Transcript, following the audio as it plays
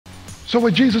So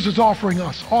what Jesus is offering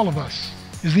us, all of us,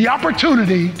 is the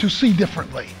opportunity to see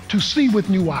differently, to see with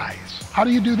new eyes. How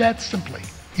do you do that? Simply,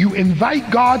 you invite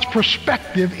God's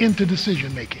perspective into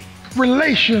decision making.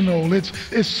 Relational, it's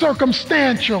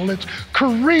circumstantial, it's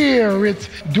career, it's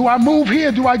do I move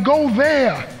here, do I go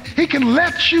there? He can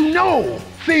let you know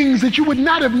things that you would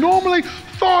not have normally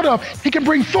thought of. He can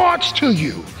bring thoughts to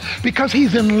you because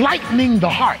he's enlightening the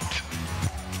heart.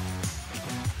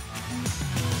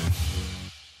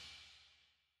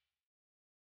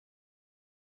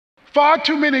 Far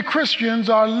too many Christians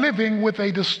are living with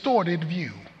a distorted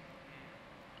view.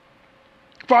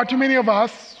 Far too many of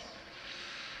us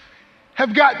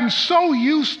have gotten so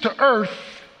used to earth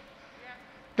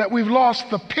that we've lost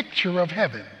the picture of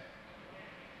heaven.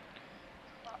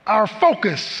 Our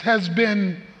focus has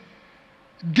been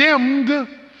dimmed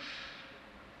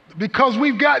because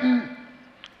we've gotten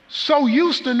so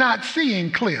used to not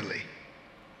seeing clearly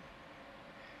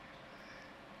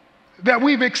that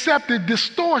we've accepted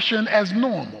distortion as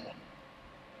normal.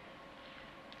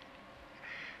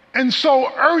 And so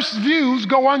earth's views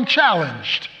go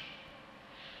unchallenged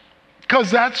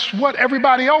because that's what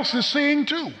everybody else is seeing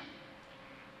too.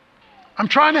 I'm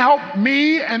trying to help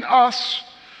me and us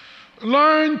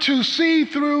learn to see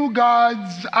through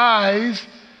God's eyes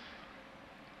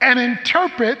and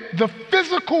interpret the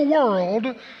physical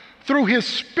world through his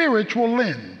spiritual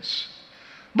lens.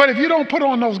 But if you don't put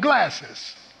on those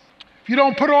glasses, if you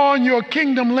don't put on your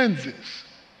kingdom lenses,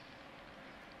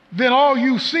 then all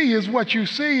you see is what you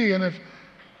see. And if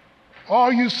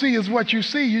all you see is what you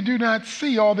see, you do not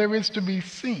see all there is to be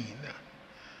seen.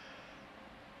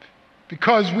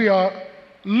 Because we are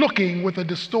looking with a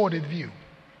distorted view.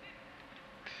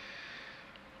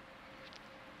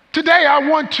 Today I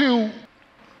want to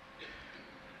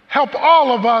help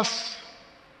all of us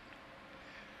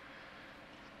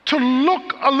to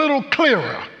look a little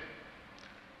clearer,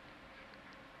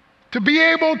 to be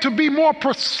able to be more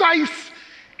precise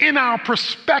in our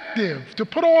perspective, to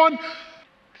put on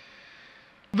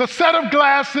the set of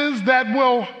glasses that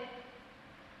will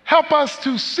help us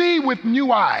to see with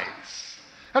new eyes.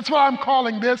 That's what I'm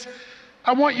calling this.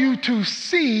 I want you to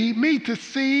see, me to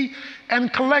see,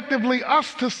 and collectively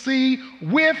us to see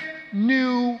with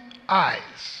new eyes.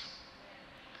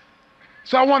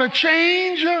 So I want to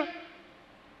change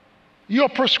your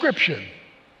prescription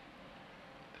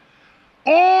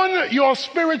on your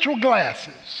spiritual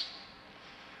glasses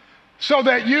so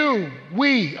that you,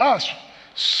 we, us,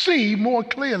 see more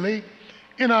clearly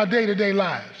in our day-to-day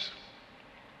lives.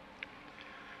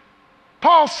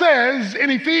 Paul says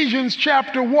in Ephesians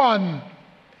chapter 1,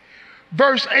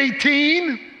 verse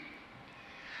 18,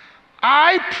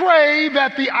 I pray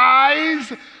that the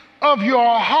eyes of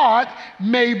your heart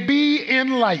may be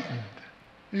enlightened.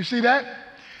 You see that?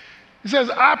 He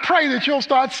says, I pray that you'll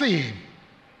start seeing.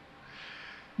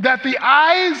 That the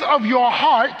eyes of your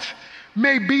heart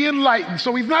may be enlightened.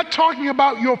 So he's not talking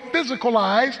about your physical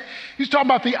eyes. He's talking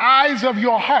about the eyes of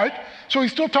your heart. So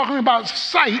he's still talking about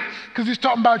sight because he's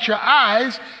talking about your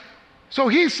eyes. So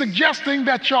he's suggesting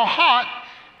that your heart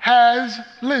has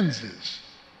lenses.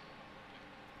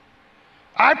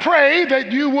 I pray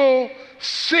that you will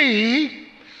see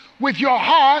with your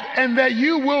heart and that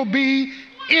you will be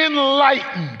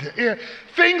enlightened.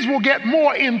 Things will get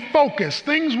more in focus.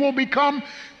 Things will become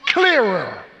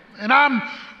clearer. And I'm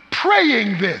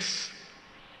praying this.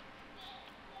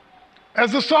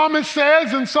 As the psalmist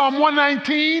says in Psalm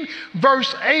 119,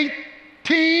 verse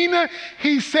 18,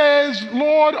 he says,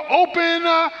 Lord, open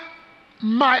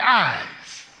my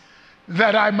eyes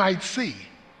that I might see.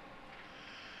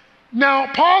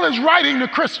 Now, Paul is writing to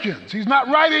Christians. He's not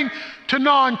writing to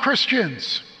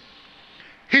non-Christians.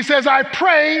 He says, I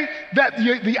pray that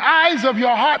the eyes of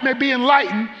your heart may be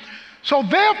enlightened. So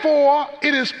therefore,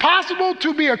 it is possible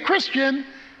to be a Christian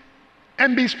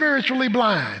and be spiritually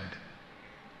blind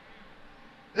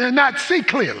and not see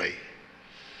clearly.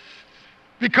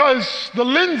 Because the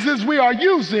lenses we are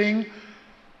using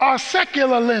are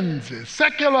secular lenses,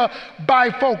 secular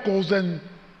bifocals and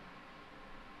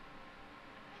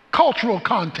cultural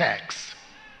contacts.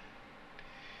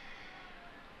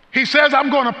 He says, I'm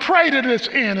going to pray to this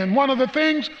end. And one of the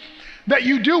things that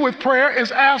you do with prayer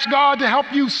is ask God to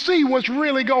help you see what's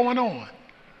really going on.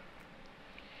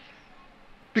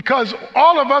 Because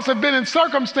all of us have been in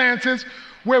circumstances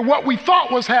where what we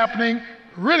thought was happening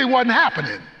really wasn't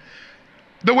happening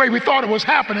the way we thought it was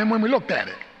happening when we looked at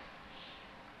it.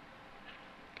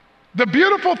 The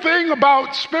beautiful thing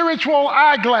about spiritual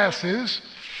eyeglasses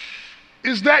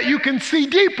is that you can see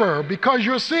deeper because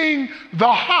you're seeing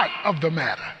the heart of the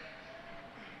matter.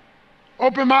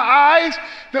 Open my eyes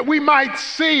that we might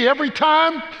see every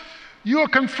time you are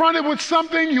confronted with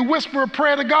something, you whisper a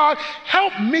prayer to God,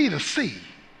 help me to see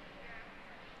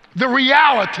the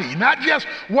reality, not just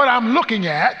what I'm looking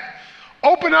at.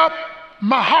 Open up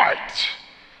my heart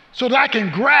so that I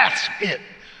can grasp it,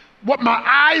 what my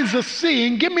eyes are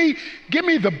seeing. Give me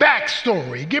the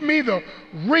backstory. Give me the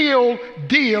real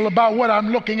deal about what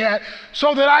I'm looking at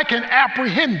so that I can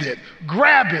apprehend it,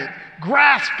 grab it,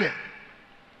 grasp it.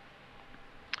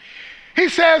 He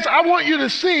says, I want you to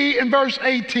see in verse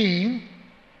 18,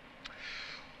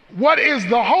 what is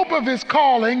the hope of his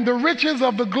calling, the riches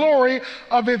of the glory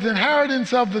of his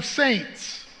inheritance of the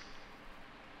saints.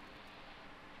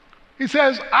 He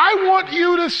says, I want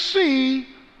you to see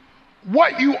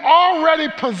what you already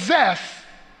possess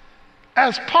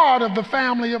as part of the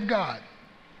family of God.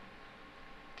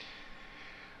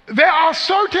 There are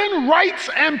certain rights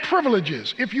and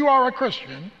privileges, if you are a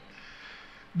Christian,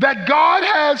 that God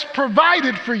has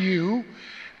provided for you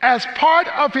as part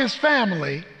of his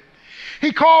family.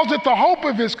 He calls it the hope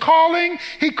of his calling.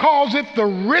 He calls it the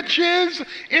riches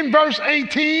in verse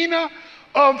 18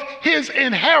 of his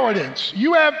inheritance. We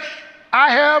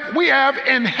have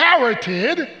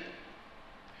inherited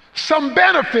some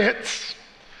benefits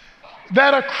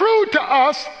that accrue to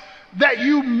us that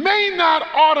you may not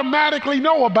automatically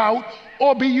know about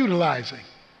or be utilizing.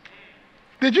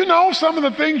 Did you know some of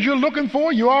the things you're looking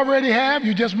for you already have?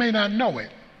 You just may not know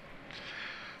it.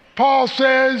 Paul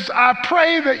says, I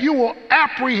pray that you will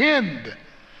apprehend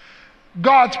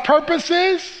God's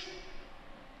purposes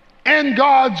and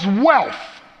God's wealth.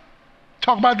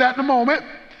 Talk about that in a moment.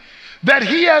 That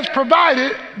he has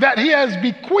provided, that he has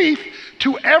bequeathed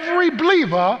to every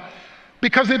believer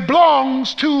because it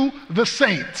belongs to the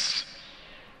saints.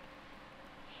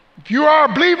 If you are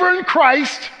a believer in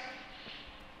Christ,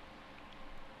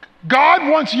 God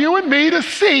wants you and me to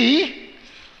see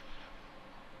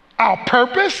our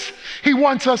purpose. He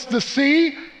wants us to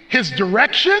see his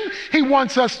direction. He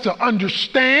wants us to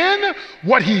understand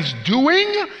what he's doing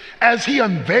as he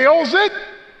unveils it.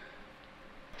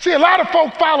 See, a lot of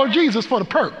folk follow Jesus for the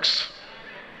perks.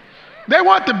 They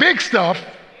want the big stuff,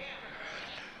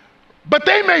 but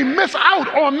they may miss out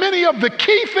on many of the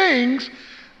key things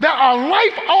that are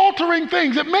life-altering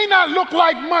things. It may not look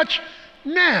like much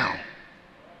now.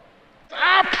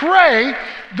 I pray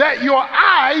that your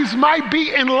eyes might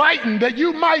be enlightened, that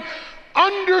you might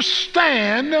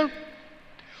understand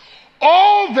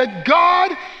all that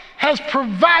God has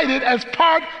provided as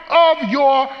part of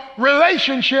your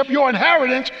relationship, your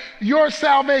inheritance, your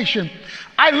salvation.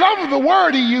 I love the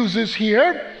word he uses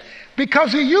here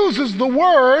because he uses the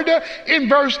word in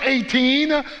verse 18,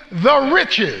 the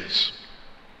riches.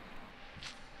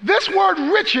 This word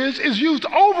riches is used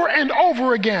over and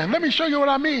over again. Let me show you what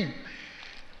I mean.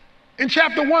 In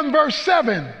chapter 1, verse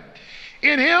 7,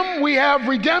 in him we have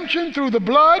redemption through the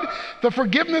blood, the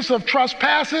forgiveness of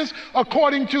trespasses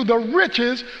according to the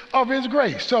riches of his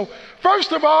grace. So,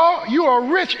 first of all, you are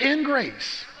rich in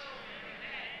grace.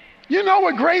 You know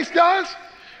what grace does?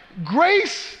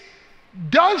 Grace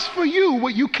does for you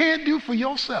what you can't do for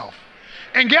yourself.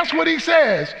 And guess what he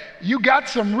says? You got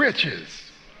some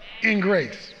riches in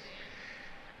grace.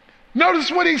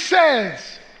 Notice what he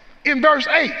says in verse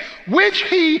 8, which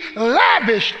he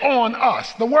lavished on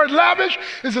us. The word lavish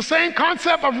is the same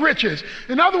concept of riches.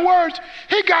 In other words,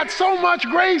 he got so much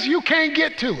grace you can't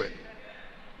get to it.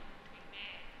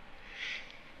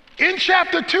 In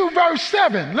chapter 2, verse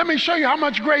 7, let me show you how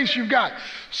much grace you've got.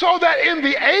 So that in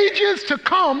the ages to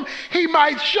come, he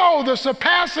might show the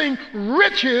surpassing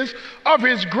riches of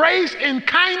his grace and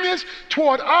kindness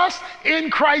toward us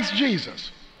in Christ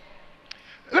Jesus.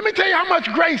 Let me tell you how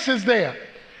much grace is there.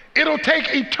 It'll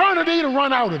take eternity to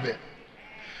run out of it.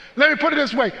 Let me put it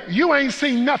this way. You ain't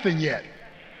seen nothing yet.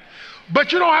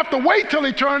 But you don't have to wait till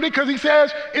eternity because he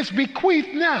says it's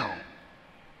bequeathed now.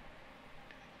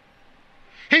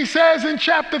 He says in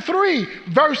chapter 3,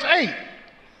 verse 8,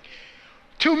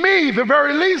 to me, the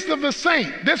very least of the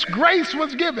saint, this grace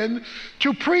was given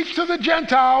to preach to the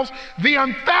Gentiles the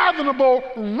unfathomable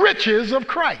riches of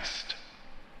Christ.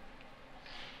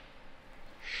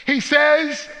 He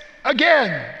says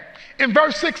again, in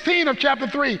verse 16 of chapter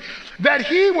 3, that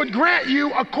he would grant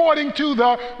you according to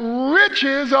the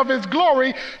riches of his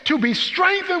glory to be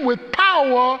strengthened with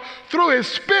power through his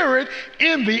spirit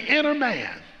in the inner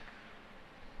man.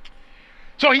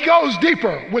 So he goes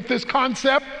deeper with this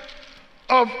concept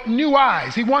of new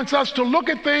eyes. He wants us to look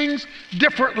at things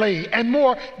differently and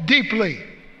more deeply.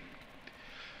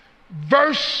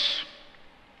 Verse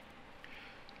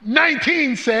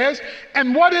 19 says,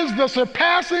 and what is the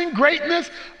surpassing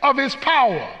greatness of his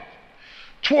power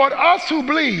toward us who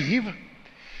believe,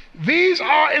 These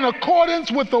are in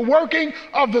accordance with the working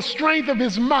of the strength of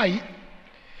his might,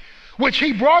 which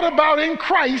he brought about in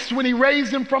Christ when he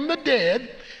raised him from the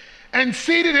dead and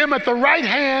seated him at the right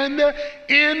hand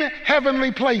in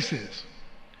heavenly places,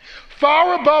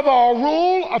 far above all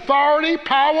rule, authority,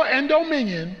 power, and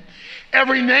dominion,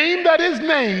 every name that is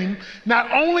named, not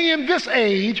only in this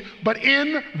age, but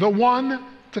in the one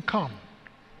to come.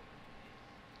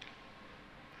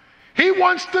 He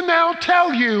wants to now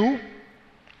tell you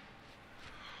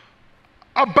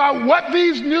about what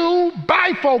these new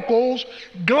bifocals,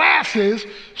 glasses,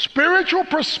 spiritual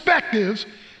perspectives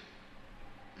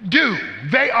do.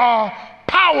 They are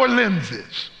power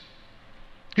lenses.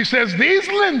 He says these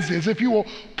lenses, if you will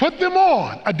put them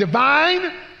on, a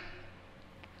divine,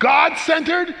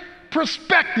 God-centered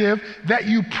perspective that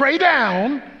you pray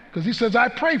down, because he says, I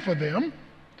pray for them.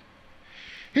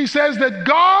 He says that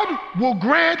God will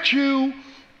grant you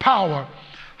power.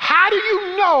 How do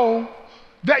you know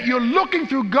that you're looking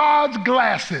through God's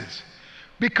glasses?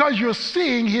 Because you're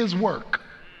seeing his work,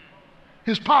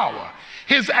 his power,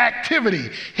 his activity,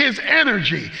 his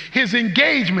energy, his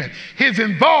engagement, his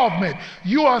involvement.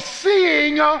 You are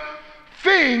seeing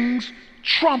things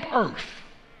trump earth.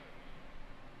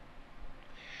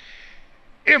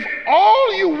 If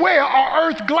all you wear are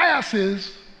earth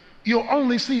glasses, you'll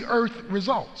only see earth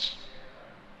results.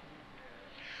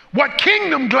 What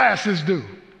kingdom glasses do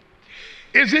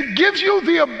is it gives you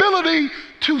the ability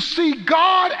to see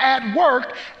God at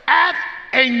work at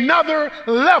another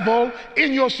level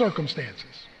in your circumstances.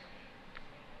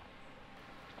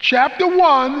 Chapter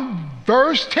 1,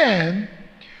 verse 10,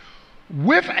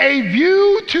 with a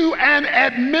view to an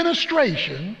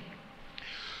administration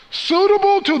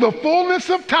suitable to the fullness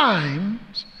of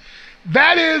times,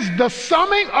 that is the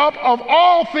summing up of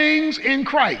all things in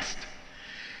Christ,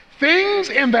 things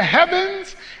in the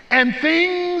heavens and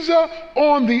things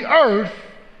on the earth.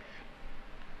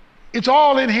 It's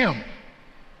all in him.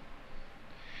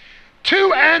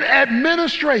 To an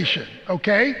administration,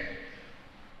 okay?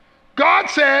 God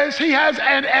says he has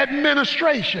an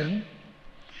administration,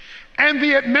 and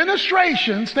the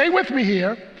administration, stay with me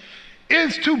here,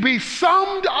 is to be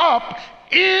summed up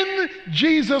in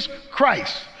Jesus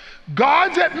Christ.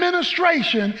 God's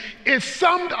administration is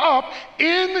summed up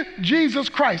in Jesus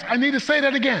Christ. I need to say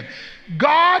that again.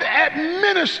 God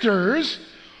administers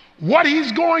what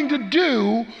he's going to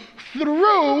do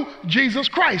through Jesus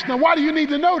Christ. Now, why do you need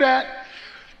to know that?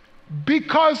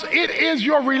 Because it is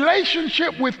your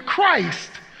relationship with Christ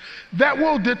that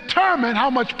will determine how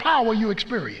much power you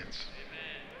experience.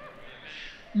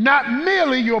 Not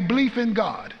merely your belief in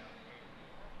God.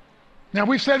 Now,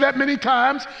 we've said that many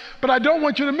times, but I don't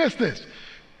want you to miss this.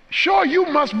 Sure, you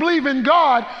must believe in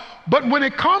God, but when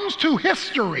it comes to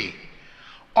history,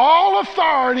 all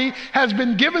authority has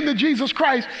been given to Jesus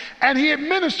Christ, and he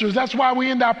administers. That's why we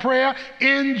end our prayer,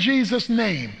 in Jesus'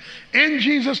 name. In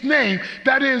Jesus' name.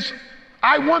 That is,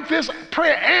 I want this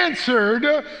prayer answered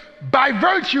by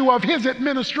virtue of his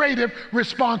administrative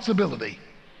responsibility.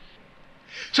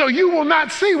 So you will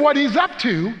not see what he's up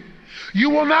to. You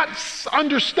will not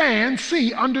understand,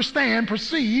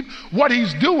 perceive what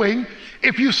he's doing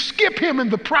if you skip him in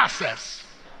the process.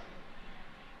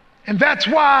 And that's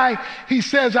why he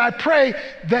says, I pray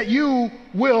that you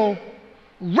will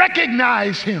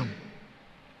recognize him.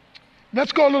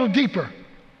 Let's go a little deeper.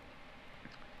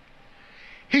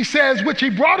 He says, which he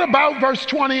brought about, verse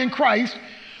 20, in Christ,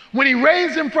 when he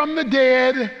raised him from the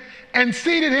dead and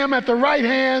seated him at the right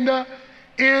hand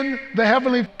in the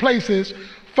heavenly places,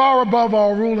 far above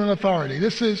all rule and authority.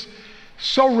 This is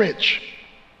so rich.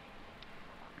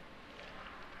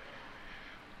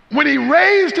 When he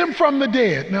raised him from the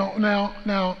dead.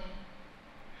 Now,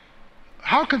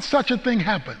 how could such a thing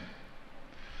happen?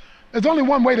 There's only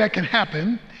one way that can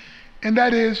happen, and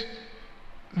that is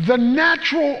the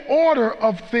natural order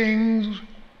of things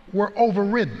were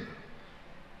overridden.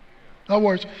 In other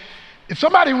words, if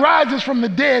somebody rises from the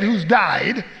dead who's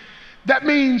died, that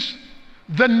means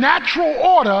the natural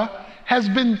order has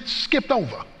been skipped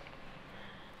over.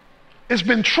 It's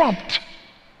been trumped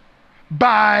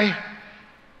by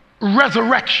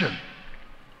resurrection.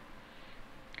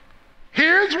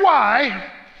 Here's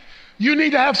why you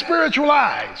need to have spiritual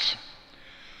eyes,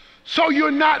 so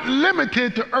you're not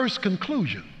limited to earth's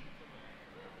conclusion.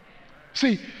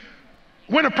 See,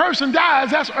 when a person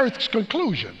dies, that's earth's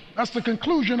conclusion. That's the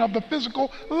conclusion of the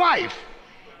physical life.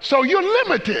 So you're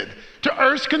limited to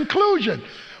earth's conclusion.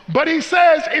 But he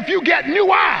says, if you get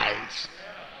new eyes,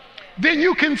 then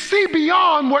you can see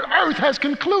beyond what earth has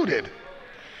concluded.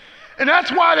 And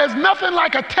that's why there's nothing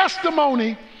like a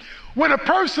testimony when a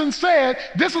person said,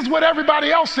 this is what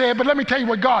everybody else said, but let me tell you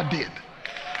what God did.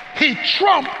 He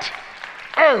trumped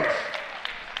earth.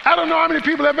 I don't know how many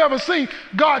people have ever seen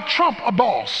God trump a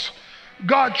boss,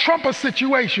 God trump a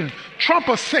situation, trump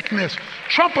a sickness,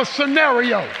 trump a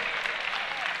scenario.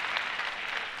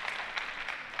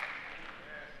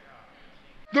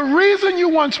 The reason you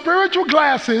want spiritual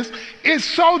glasses is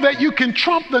so that you can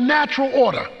trump the natural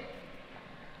order,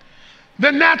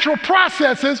 the natural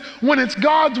processes when it's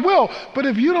God's will. But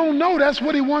if you don't know that's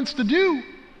what he wants to do,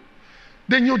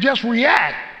 then you'll just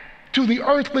react to the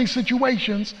earthly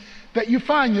situations that you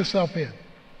find yourself in.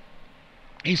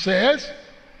 He says,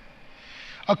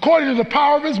 according to the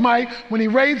power of his might, when he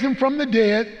raised him from the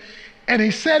dead, and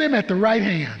he set him at the right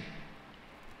hand.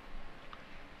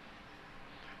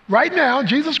 Right now,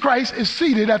 Jesus Christ is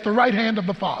seated at the right hand of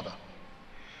the Father.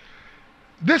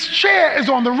 This chair is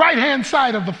on the right-hand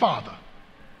side of the Father.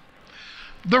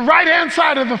 The right-hand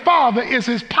side of the Father is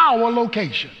his power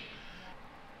location.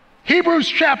 Hebrews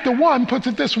chapter 1 puts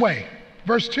it this way,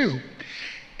 verse 2.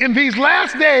 In these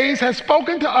last days has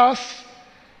spoken to us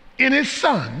in his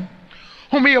Son,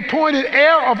 whom he appointed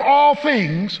heir of all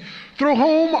things, through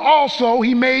whom also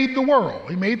he made the world.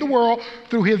 He made the world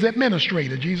through his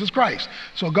administrator, Jesus Christ.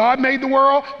 So God made the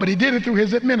world, but he did it through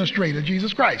his administrator,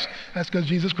 Jesus Christ. That's because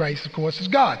Jesus Christ, of course, is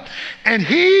God. And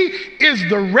he is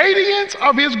the radiance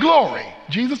of his glory.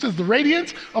 Jesus is the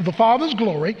radiance of the Father's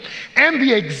glory and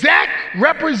the exact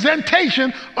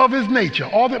representation of his nature.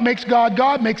 All that makes God,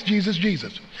 God makes Jesus,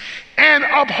 Jesus. And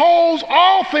upholds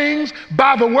all things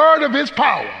by the word of his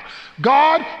power.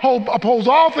 God upholds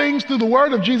all things through the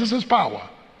word of Jesus' power.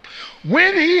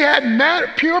 When he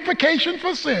had purification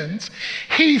for sins,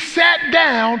 he sat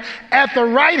down at the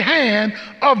right hand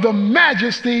of the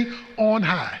majesty on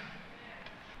high.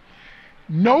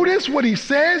 Notice what he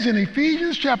says in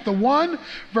Ephesians chapter 1,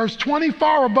 verse 20,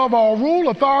 far above all rule,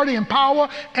 authority, and power,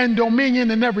 and dominion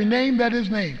in every name that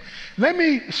is named. Let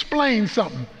me explain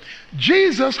something.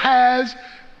 Jesus has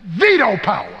veto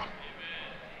power.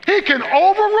 He can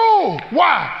overrule.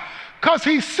 Why? Because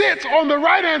he sits on the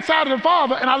right-hand side of the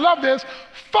Father, and I love this,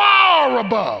 far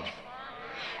above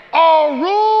all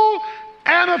rule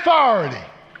and authority.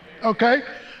 Okay?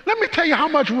 Let me tell you how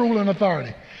much rule and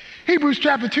authority. Hebrews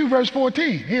chapter 2, verse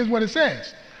 14. Here's what it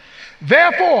says.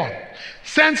 Therefore,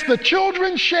 since the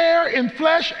children share in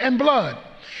flesh and blood,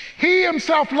 he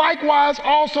himself likewise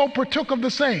also partook of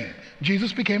the same.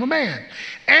 Jesus became a man.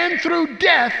 And through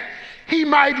death, he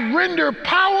might render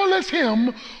powerless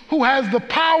him who has the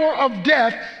power of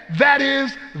death, that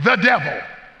is, the devil.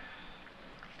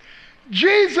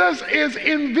 Jesus is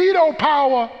in veto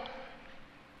power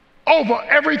over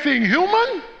everything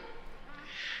human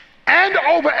and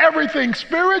over everything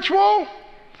spiritual,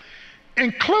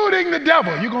 including the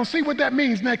devil. You're going to see what that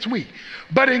means next week.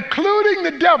 But including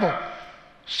the devil.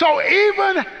 So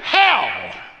even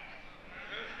hell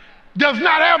does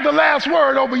not have the last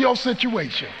word over your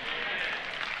situation.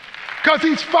 Because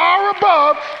he's far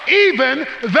above even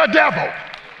the devil.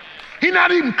 He's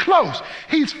not even close.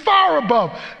 He's far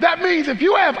above. That means if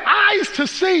you have eyes to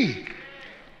see,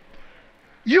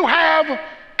 you have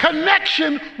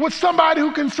connection with somebody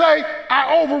who can say,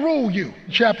 I overrule you.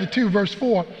 Chapter 2, verse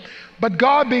 4. But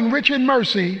God, being rich in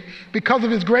mercy, because of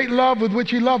his great love with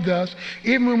which he loved us,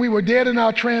 even when we were dead in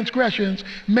our transgressions,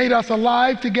 made us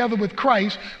alive together with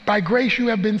Christ. By grace you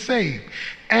have been saved.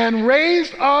 And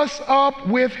raised us up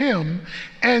with him,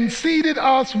 and seated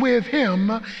us with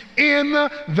him in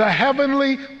the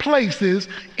heavenly places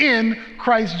in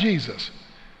Christ Jesus.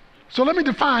 So let me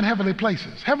define heavenly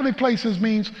places. Heavenly places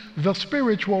means the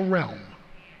spiritual realm,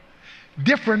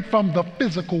 different from the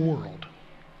physical world.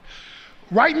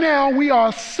 Right now, we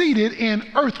are seated in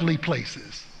earthly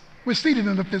places. We're seated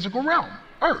in the physical realm,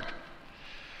 earth.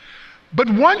 But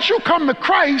once you come to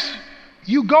Christ,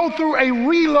 you go through a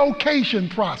relocation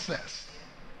process.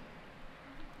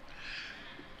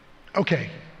 Okay.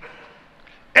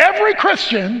 Every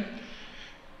Christian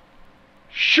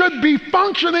should be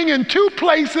functioning in two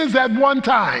places at one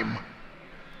time.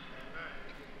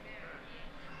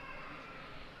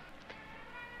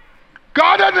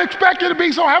 God doesn't expect you to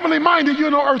be so heavenly minded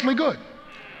you're no earthly good.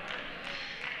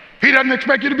 He doesn't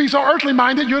expect you to be so earthly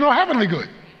minded you're no heavenly good.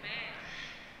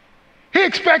 He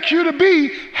expects you to be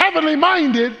heavenly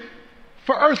minded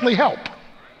for earthly help.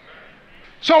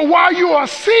 So while you are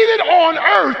seated on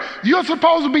earth, you're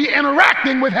supposed to be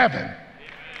interacting with heaven,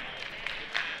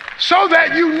 so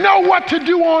that you know what to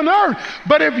do on earth.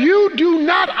 But if you do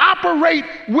not operate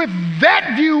with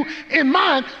that view in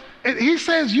mind, he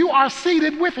says you are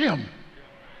seated with him.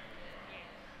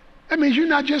 That means you're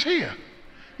not just here.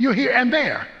 You're here and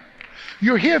there.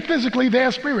 You're here physically,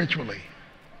 there spiritually.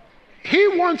 He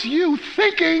wants you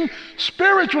thinking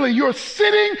spiritually. You're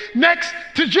sitting next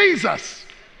to Jesus.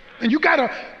 And you got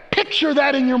to picture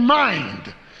that in your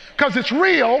mind, because it's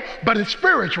real, but it's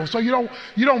spiritual. So you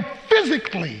don't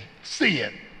physically see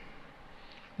it.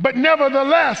 But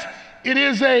nevertheless, it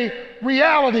is a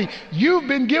reality. You've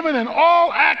been given an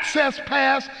all-access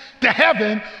pass to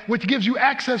heaven, which gives you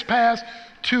access pass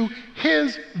to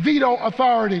his veto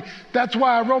authority. That's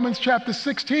why Romans chapter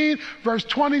 16, verse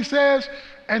 20 says,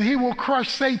 and he will crush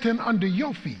Satan under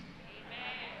your feet.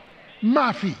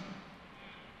 My feet.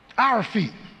 Our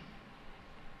feet.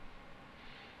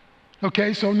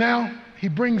 Okay, so now he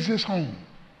brings this home.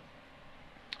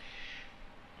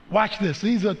 Watch this.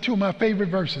 These are two of my favorite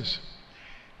verses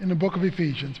in the book of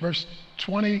Ephesians, verse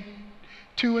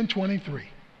 22 and 23.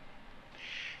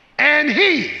 And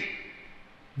he,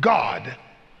 God,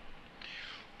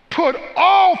 put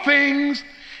all things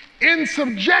in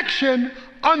subjection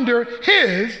under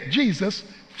his, Jesus,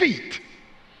 feet.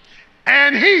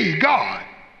 And he, God,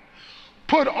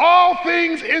 put all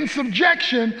things in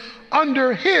subjection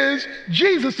under his,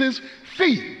 Jesus's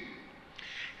feet,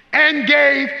 and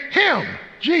gave him,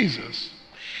 Jesus,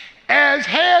 as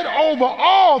head over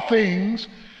all things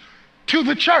to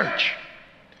the church,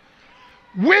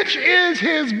 which is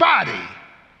his body,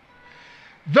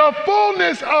 the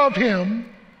fullness of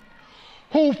him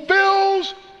who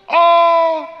fills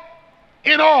all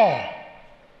in all.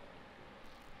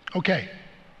 Okay.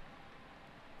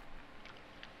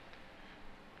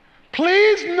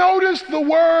 Please notice the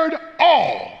word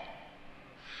all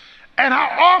and how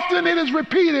often it is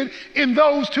repeated in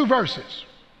those two verses.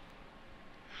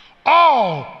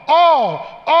 All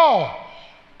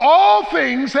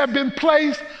things have been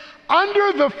placed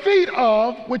under the feet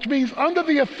of, which means under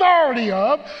the authority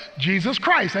of, Jesus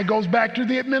Christ. That goes back to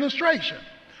the administration.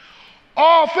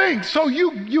 All things. So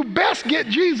you best get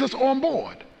Jesus on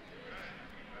board,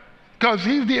 because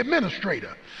he's the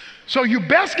administrator. So you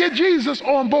best get Jesus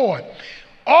on board.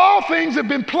 All things have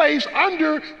been placed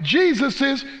under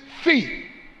Jesus's feet.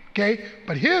 Okay?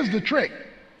 But here's the trick.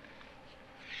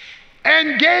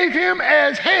 And gave him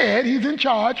as head, he's in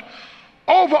charge,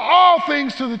 over all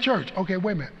things to the church. Okay,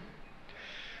 wait a minute.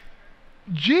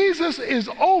 Jesus is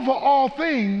over all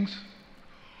things,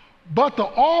 but the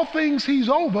all things he's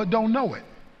over don't know it.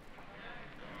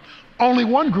 Only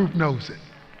one group knows it.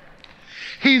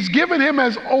 He's given him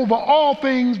as over all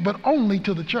things, but only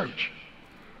to the church.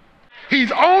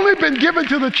 He's only been given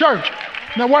to the church.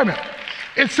 Now, wait a minute.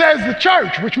 It says the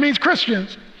church, which means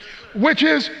Christians, which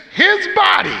is his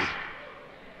body.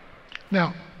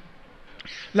 Now,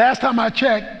 last time I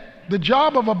checked, the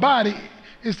job of a body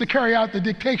is to carry out the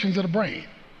dictations of the brain.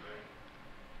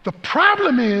 The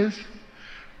problem is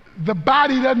the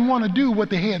body doesn't want to do what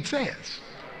the head says.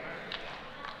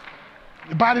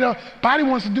 The body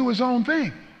wants to do its own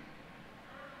thing.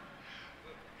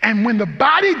 And when the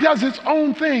body does its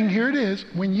own thing, here it is,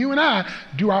 when you and I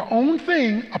do our own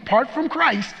thing apart from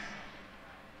Christ,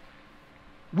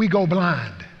 we go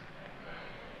blind.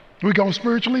 We go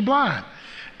spiritually blind.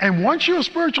 And once you're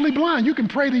spiritually blind, you can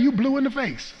pray till you blue in the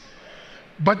face.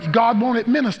 But God won't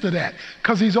administer that,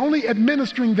 because he's only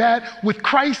administering that with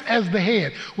Christ as the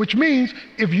head, which means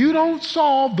if you don't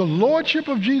solve the lordship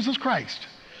of Jesus Christ,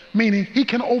 meaning he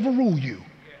can overrule you.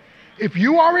 If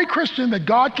you are a Christian that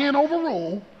God can't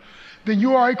overrule, then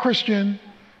you are a Christian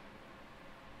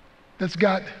that's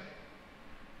got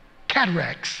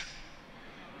cataracts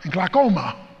and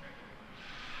glaucoma.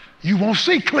 You won't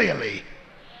see clearly.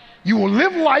 You will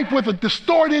live life with a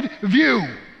distorted view.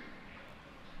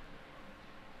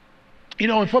 You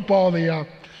know, in football, they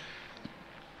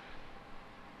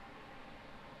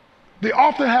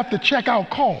often have to check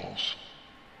out calls,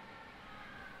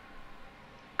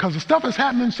 because the stuff is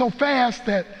happening so fast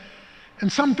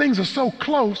and some things are so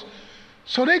close,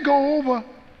 so they go over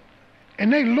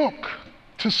and they look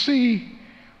to see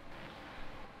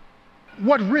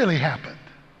what really happened.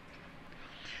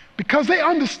 Because they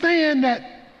understand that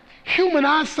human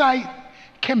eyesight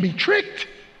can be tricked,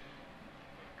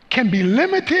 can be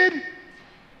limited,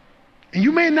 and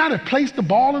you may not have placed the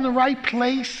ball in the right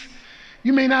place.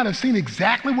 You may not have seen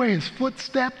exactly where his foot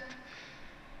stepped.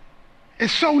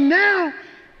 And so now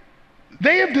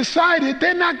they have decided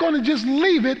they're not going to just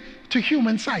leave it to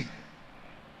human sight.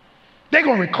 They're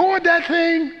going to record that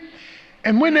thing,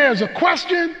 and when there's a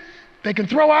question, they can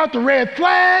throw out the red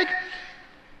flag,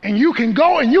 and you can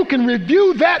go and you can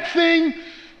review that thing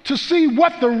to see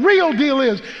what the real deal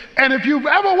is. And if you've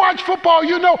ever watched football,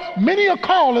 you know many a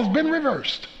call has been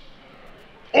reversed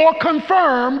or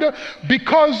confirmed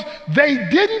because they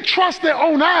didn't trust their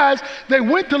own eyes. They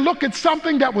went to look at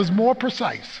something that was more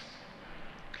precise.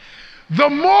 The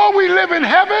more we live in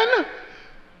heaven,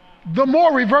 the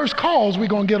more reverse calls we're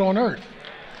going to get on earth.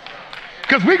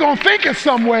 Because we're going to think it's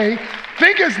some way,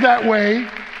 think it's that way,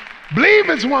 believe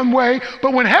it's one way,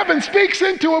 but when heaven speaks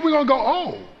into it, we're going to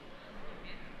go,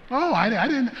 I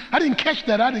didn't catch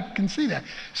that. I didn't see that.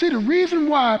 See, the reason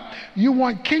why you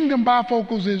want kingdom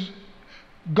bifocals is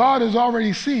God has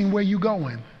already seen where you're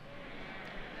going.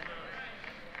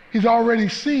 He's already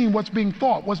seen what's being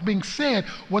thought, what's being said,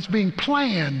 what's being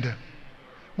planned,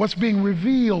 what's being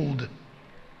revealed.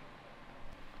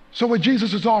 So what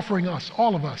Jesus is offering us,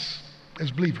 all of us as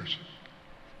believers,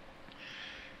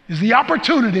 is the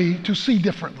opportunity to see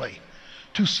differently,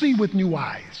 to see with new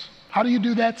eyes. How do you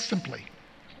do that? Simply,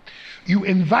 you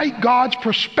invite God's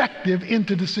perspective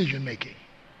into decision making.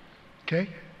 Okay?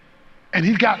 And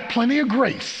he's got plenty of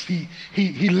grace.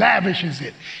 He lavishes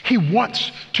it. He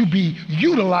wants to be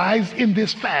utilized in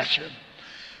this fashion.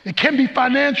 It can be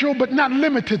financial, but not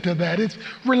limited to that. It's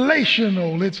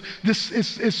relational. It's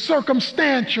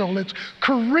circumstantial. It's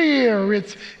career.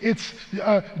 It's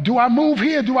do I move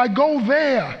here? Do I go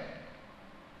there?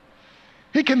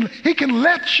 He can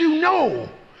let you know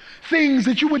things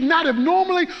that you would not have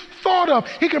normally thought of.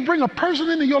 He can bring a person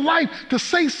into your life to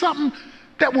say something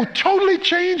that will totally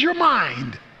change your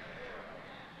mind.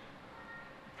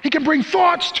 He can bring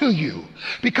thoughts to you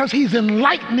because he's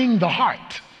enlightening the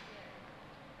heart.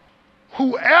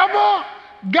 Whoever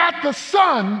got the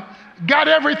Son got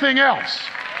everything else.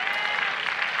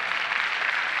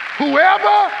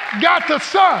 Whoever got the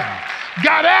Son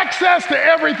got access to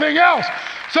everything else.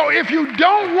 So if you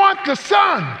don't want the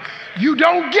Son, you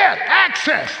don't get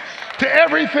access to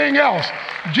everything else.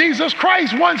 Jesus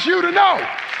Christ wants you to know,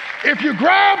 if you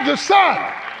grab the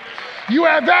Son, you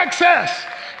have access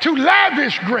to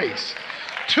lavish grace,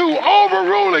 to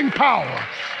overruling power,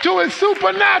 to his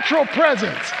supernatural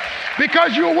presence,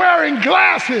 because you're wearing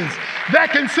glasses that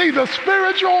can see the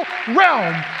spiritual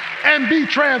realm and be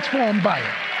transformed by it.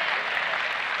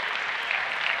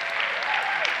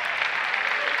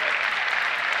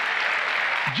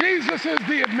 Jesus is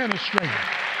the administrator.